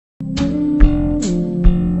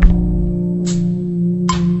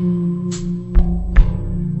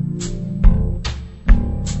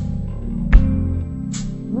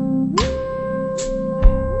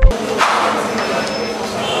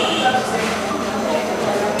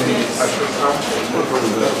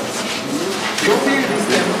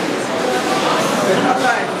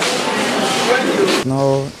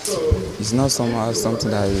No, it's not somehow something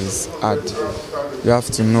that is hard. You have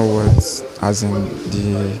to know what, as in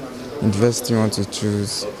the university you want to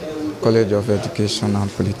choose, College of Education and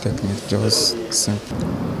Polytechnic, just simple.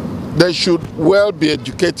 They should well be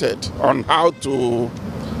educated on how to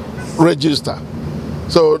register.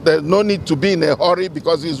 So there's no need to be in a hurry,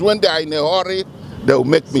 because it's when they are in a hurry they will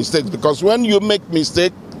make mistakes. Because when you make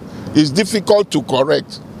mistake, it's difficult to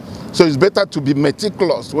correct. So it's better to be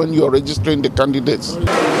meticulous when you're registering the candidates.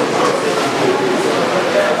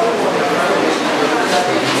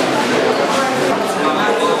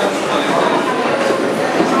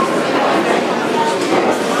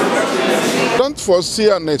 Don't foresee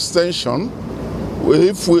an extension.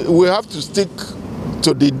 If we have to stick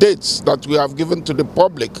to the dates that we have given to the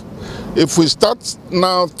public. If we start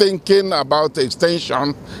now thinking about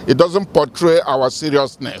extension, it doesn't portray our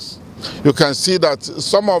seriousness. You can see that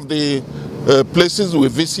some of the places we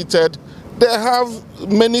visited, they have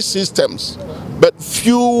many systems, but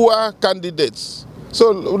fewer candidates.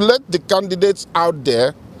 So let the candidates out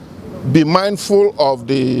there be mindful of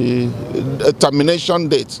the termination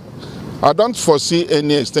date. I don't foresee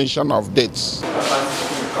any extension of dates.